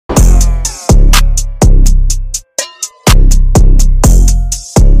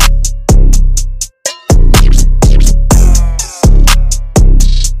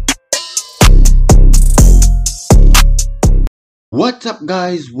What's up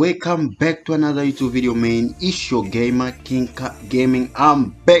guys, welcome back to another YouTube video, man. It's your gamer King Cat Gaming.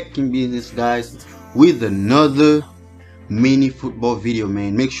 I'm back in business guys with another mini football video,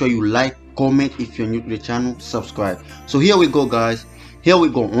 man. Make sure you like, comment. If you're new to the channel, subscribe. So here we go guys, here we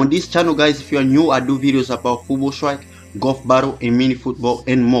go. On this channel guys, if you're new, I do videos about football strike, golf battle, and mini football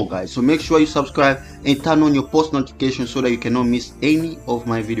and more guys. So make sure you subscribe and turn on your post notifications so that you cannot miss any of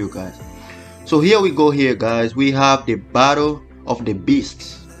my video guys. So here we go here guys, we have the battle of the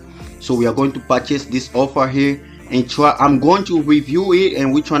beasts. So we are going to purchase this offer here and try. I'm going to review it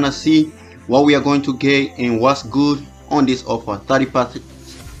and we're trying to see what we are going to get and what's good on this offer.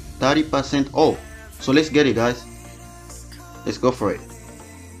 30% off. So let's get it guys, let's go for it.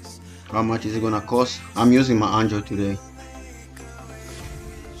 How much is it gonna cost? I'm using my Android today.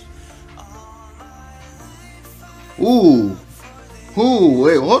 Ooh,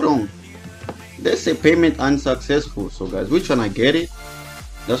 wait, hold on. They say payment unsuccessful. So guys, we're trying to get it.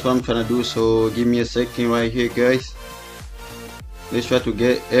 That's what I'm trying to do. So give me a second right here guys. Let's try to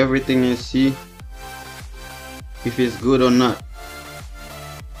get everything and see if it's good or not.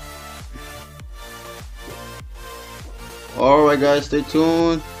 Alright guys, stay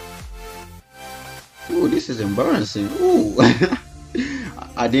tuned. Ooh, this is embarrassing. Ooh.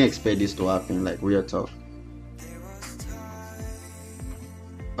 I didn't expect this to happen, like real tough.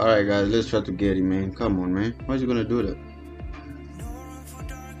 Alright guys, let's try to get it, man. Come on, man. How is he gonna do that?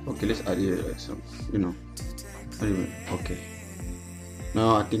 Okay, let's add it like some, you know. Okay.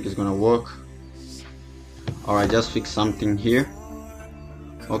 No, I think it's gonna work. Alright, just fix something here.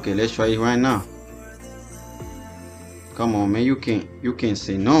 Okay, let's try it right now. Come on, man. You can't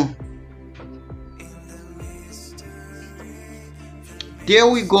say no. There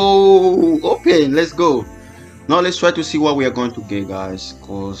we go. Open. Let's go. Now let's try to see what we are going to get guys,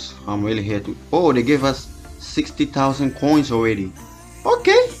 cause I'm really here to. Oh, they gave us 60,000 coins already.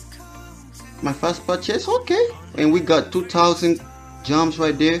 Okay, my first purchase. Okay, and we got 2,000 gems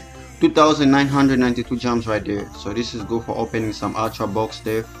right there, 2,992 gems right there. So this is good for opening some ultra box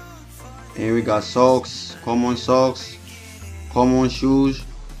there. And we got socks, common shoes,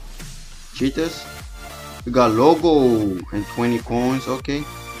 cheetahs. We got logo and 20 coins. Okay,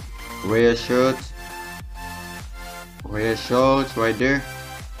 rare shirts. Rare shorts right there,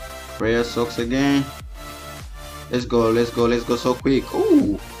 rare socks again. Let's go so quick.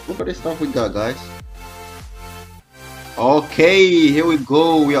 Ooh, look at the stuff we got guys. Okay, here we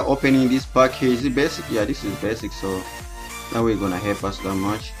go. We are opening this pack here. Is it basic? Yeah, this is basic, so now we're gonna help us that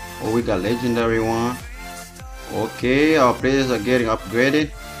much. Oh, we got legendary one. Okay, our players are getting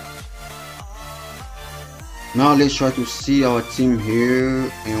upgraded. Now let's try to see our team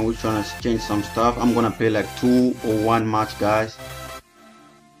here, and we're trying to change some stuff. I'm gonna play like 2 or 1 match guys.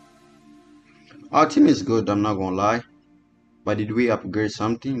 Our team is good, I'm not gonna lie, but did we upgrade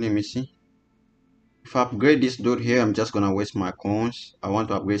something? Let me see. If I upgrade this dude here, I'm just gonna waste my coins. I want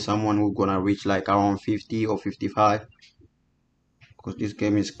to upgrade someone who's gonna reach like around 50 or 55, because this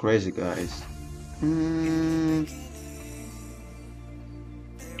game is crazy guys.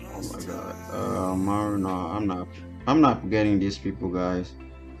 Oh my god, no, I'm not getting these people guys.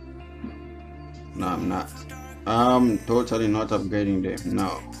 No, I'm not. I'm totally not upgrading them.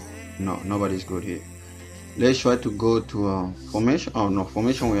 No, nobody's good here. Let's try to go to formation. Oh no,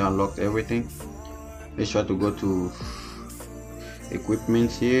 formation, we unlocked everything. Let's try to go to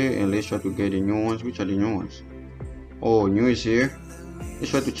equipments here, and let's try to get the new ones. Which are the new ones? Oh, new is here. Let's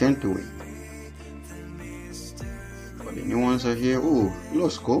try to change to it. The new ones are here. Ooh,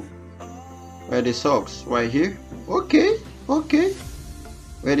 looks cool. Where are the socks? Right here. Okay.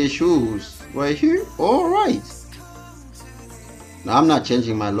 Where are the shoes? Right here. Alright. Now I'm not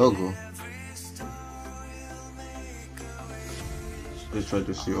changing my logo. Let's try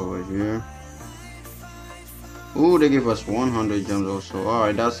to see over here. Ooh, they give us 100 gems also.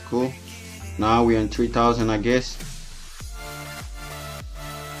 Alright, that's cool. Now we're in 3,000 I guess.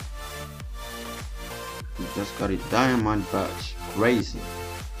 Just got a diamond badge. Crazy.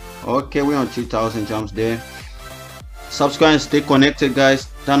 Okay, we're on 2,000 gems there. Subscribe and stay connected guys.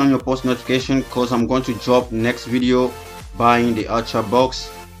 Turn on your post notification, because I'm going to drop next video buying the ultra box,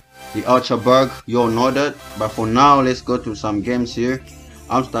 the ultra bug. You all know that. But for now, let's go to some games here.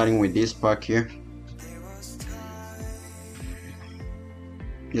 I'm starting with this pack here.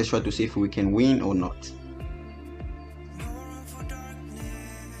 Let's try to see if we can win or not.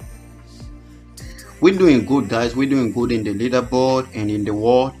 We're doing good guys, we're doing good in the leaderboard and in the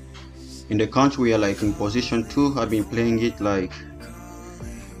world. In the country we are like in position 2. I've been playing it like,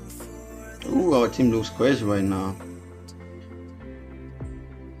 ooh, our team looks crazy right now.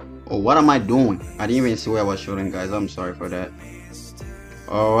 Oh, what am I doing? I didn't even see where I was shooting, guys. I'm sorry for that.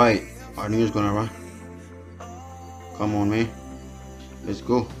 Alright, I knew he was gonna run. Come on, man. Let's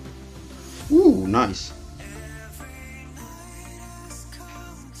go. Ooh, nice.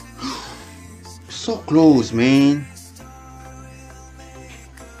 So close, man.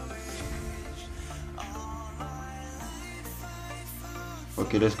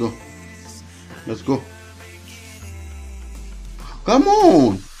 Okay, let's go. Let's go. Come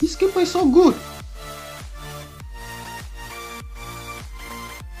on. This keeper is so good.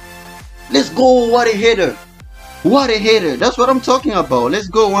 Let's go. What a header. What a header. That's what I'm talking about. Let's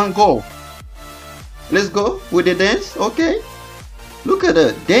go. One goal. Let's go with the dance. Okay. Look at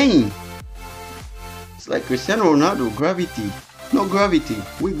that. Dang. It's like Cristiano Ronaldo. Gravity. No gravity.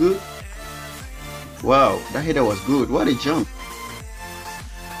 We good. Wow. That header was good. What a jump.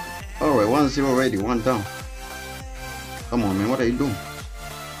 Alright. 1-0 already. One down. Come on, man. What are you doing?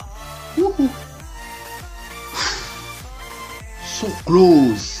 Woohoo. So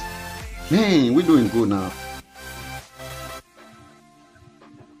close. Man, we're doing good now.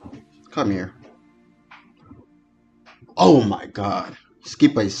 Come here. Oh my god.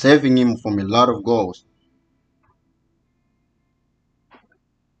 Skipper is saving him from a lot of goals.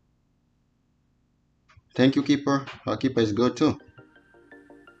 Thank you, keeper. Our keeper is good too.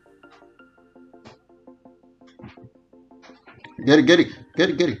 Get it, get it, get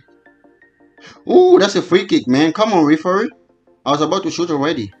it, get it. Ooh, that's a free kick, man. Come on, referee. I was about to shoot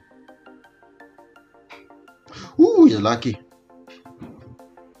already. Ooh, he's lucky.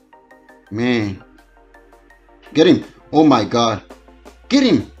 Man. Get him. Oh my god. Get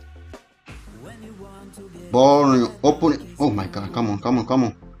him. Ball on your opponent. Oh my god. Come on, come on, come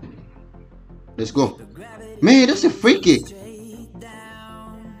on. Let's go. Man, that's a free kick.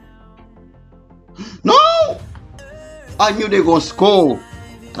 No! I knew they were going to score.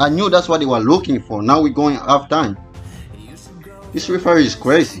 I knew that's what they were looking for. Now we're going half time. This referee is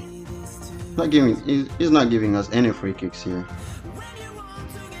crazy. He's not giving us any free kicks here.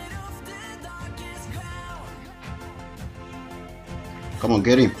 Come on,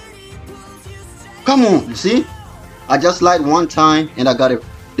 get him. Come on, you see? I just slide one time and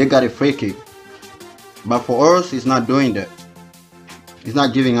they got a free kick. But for us, he's not doing that. He's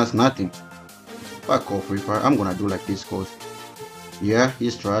not giving us nothing. Fuck off, referee. I'm gonna do like this, cause yeah,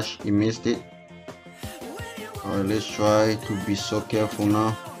 he's trash. He missed it. Alright, let's try to be so careful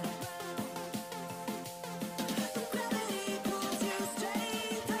now.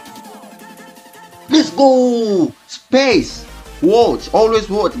 Let's go! Space! Watch! Always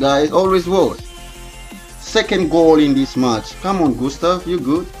watch, guys. Always watch. Second goal in this match. Come on, Gustav. You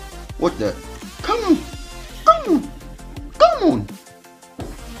good? What the? Come on! Come on! Come on!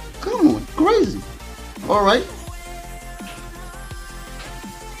 Come on! Crazy! Alright.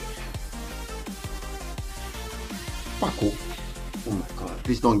 Fuck off. Oh my god.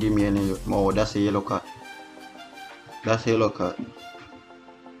 Please don't give me any more. Oh, that's a yellow card. That's a yellow card.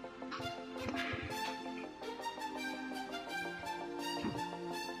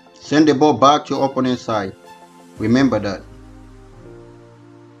 Send the ball back to your opponent's side. Remember that.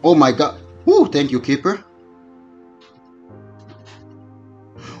 Oh my god. Woo, thank you, keeper.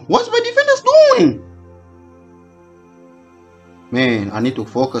 What's my defenders doing? Man, I need to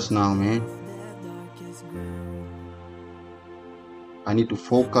focus now, man. I need to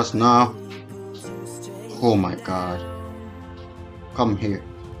focus now. Oh my god. Come here.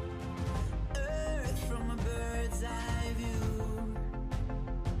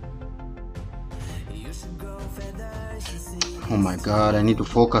 Oh my god, I need to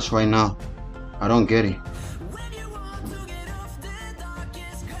focus right now. I don't get it.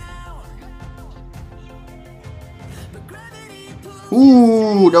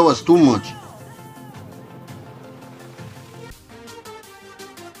 Ooh, that was too much.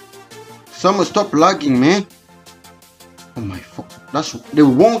 Someone stop lagging, man. Oh my fuck. That's the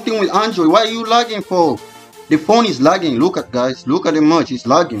wrong thing with Android. Why are you lagging for? The phone is lagging. Look at, guys. Look at the much. It's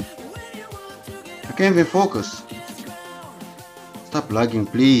lagging. I can't even focus. Stop lagging,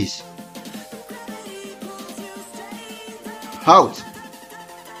 please. Out.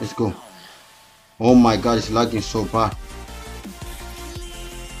 Let's go. Oh my god, it's lagging so bad.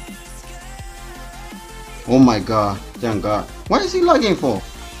 Oh my god. Thank god. Why is he lagging for?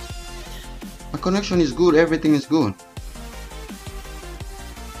 My connection is good. Everything is good.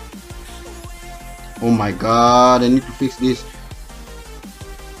 Oh my god. I need to fix this.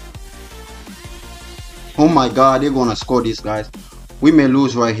 Oh my god. They're gonna score this, guys. We may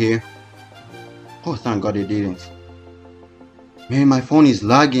lose right here. Oh, thank god they didn't. Man, my phone is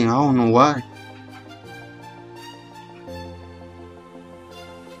lagging. I don't know why.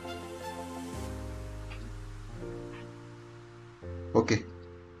 Okay,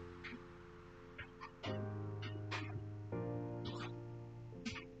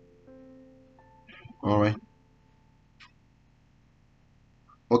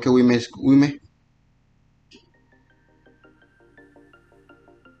 Okay, we may.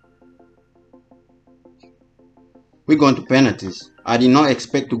 We're going to penalties. I did not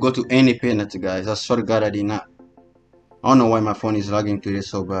expect to go to any penalty, guys. I swear to God, I did not. I don't know why my phone is lagging today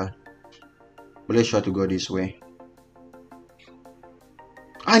so bad. But let's try to go this way.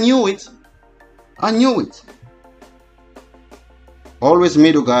 I knew it. I knew it. Always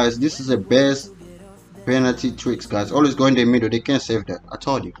middle, guys. This is the best penalty tricks, guys. Always go in the middle. They can't save that. I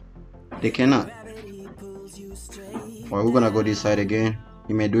told you. They cannot. Well, we're gonna go this side again.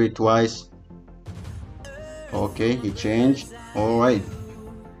 He may do it twice. Okay, he changed. Alright.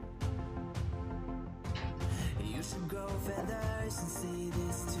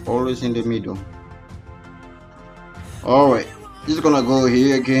 Always in the middle. Alright. He's gonna go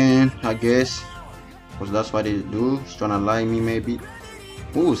here again, I guess. Because that's what they do. He's trying to lie me maybe.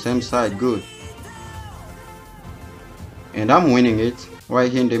 Ooh, same side, good. And I'm winning it right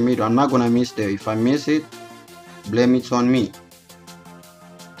here in the middle. I'm not gonna miss there. If I miss it, blame it on me.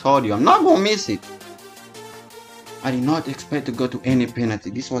 Told you, I'm not gonna miss it. I did not expect to go to any penalty.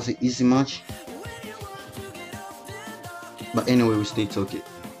 This was an easy match. But anyway, we still took it.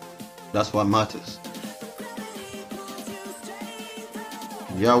 That's what matters.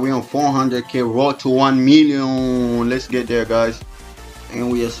 Yeah, we're on 400k, road to 1 million. Let's get there, guys.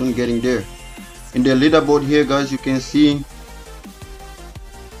 And we are soon getting there. In the leaderboard here, guys, you can see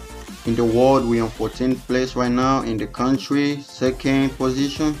in the world we're on 14th place right now. In the country, 2nd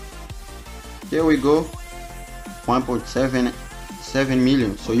position. There we go. 1.77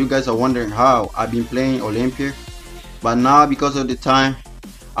 million. So you guys are wondering how I've been playing Olympia, but now because of the time,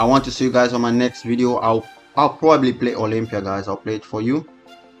 I want to see you guys on my next video. I'll probably play Olympia, guys. I'll play it for you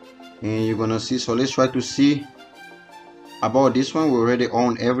and you're gonna see. So let's try to see about this one. We already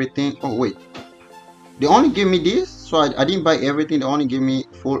own everything. Oh wait, they only give me this, so I didn't buy everything. They only give me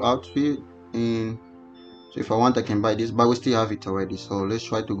full outfit, and so if I want I can buy this, but we still have it already. So let's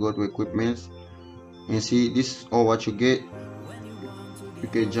try to go to equipment and see. This is all what you get. You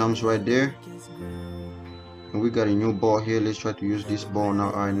get jumps right there, and we got a new ball here. Let's try to use this ball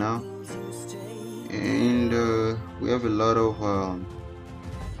now right now. And we have a lot of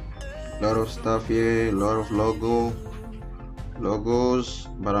stuff here, a lot of logos,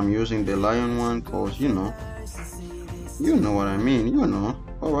 but I'm using the lion one because you know what I mean, you know.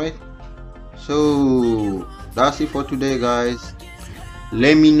 All right, so that's it for today, guys.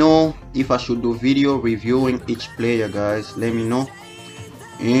 Let me know if I should do video reviewing each player, guys. Let me know.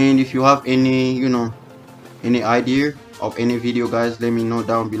 And if you have any any idea of any video, guys, let me know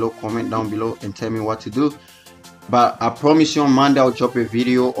down below. Comment down below and tell me what to do. But I promise you on Monday I'll drop a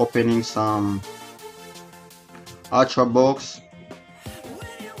video opening some Ultra Box.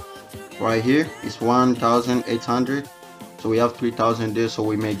 Right here it's 1,800, so we have 3,000 there, so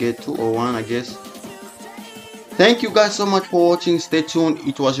we may get 201, I guess. Thank you guys so much for watching. Stay tuned.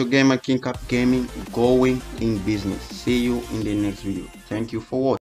 It was your gamer King Cap Gaming, going in business. See you in the next video. Thank you for watching.